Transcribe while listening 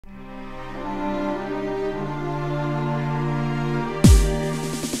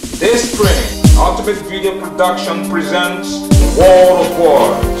This spring, Ultimate Video Production presents War of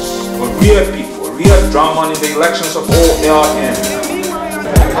Words for real people, real drama in the elections of OLN.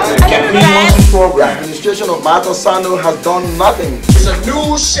 The campaign launching program. The administration of Martin Sando has done nothing. There's a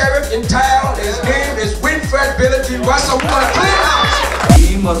new sheriff in town. His name is Winfred Ability Russell. We want to clean house.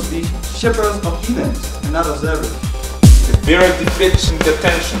 We must be shepherds of heathens and not observers. The various debates and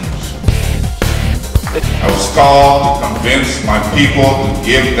detentions. I was called to convince my people to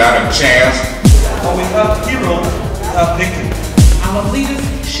give that a chance. When we have heroes, we have victory. Our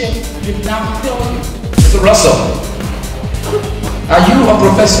leadership did not kill you. Mr. Russell, are you a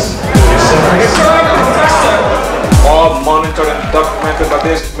professor? Yes, sir, professor. All monitored and documented by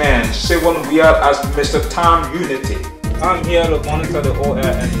this man, Civil Weird as Mr. Time Unity. I'm here to monitor the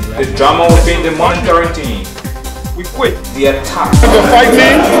OLN. The drama within the monitoring team. We quit the attack. You fight me?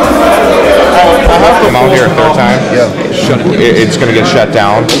 I have to come out here a third time. Yeah. It's going to get shut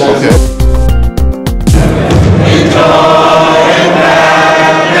down. Okay.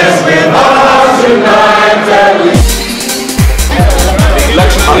 The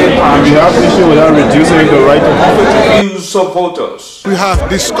election We have to issue without reducing the right of views of voters. We have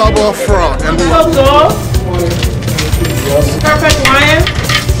discovered fraud and Perfect lion.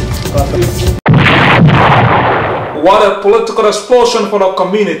 What a political explosion for the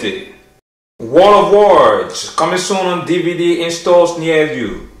community. War of Words coming soon on DVD in stores near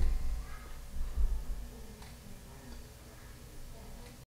you.